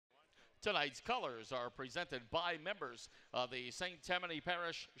Tonight's colors are presented by members of the St. Tammany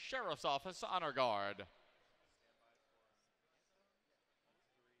Parish Sheriff's Office Honor Guard.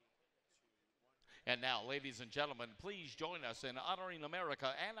 And now, ladies and gentlemen, please join us in honoring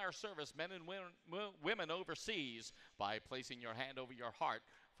America and our servicemen and women overseas by placing your hand over your heart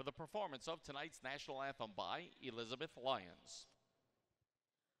for the performance of tonight's national anthem by Elizabeth Lyons.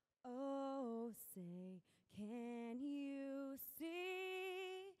 Oh, say, can you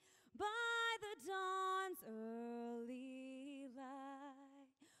see by the dawn's early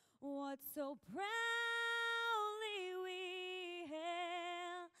light what so proudly we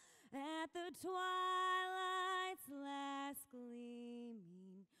hail at the twilight's last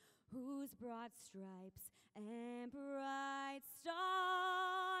gleaming, whose broad stripes and bright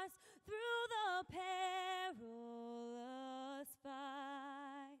stars through the perilous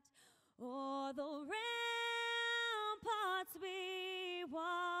fight o'er the ramparts we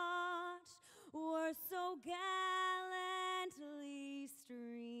watched were so gallantly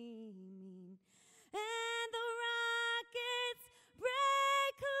streaming, and the rockets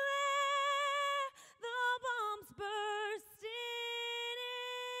break clear, the bombs bursting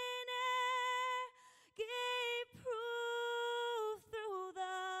in air gave proof through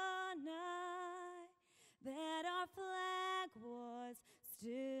the night that our flag was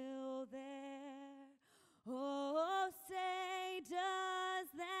still there. Oh, say, does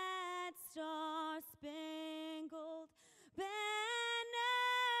that star-spangled banner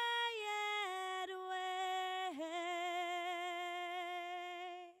yet wave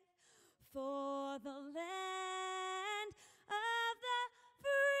for the land of the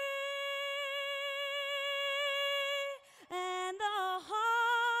free and the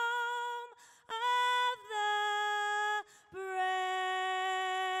home of the brave?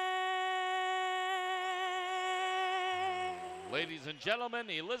 Ladies and gentlemen,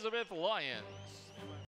 Elizabeth Lyons.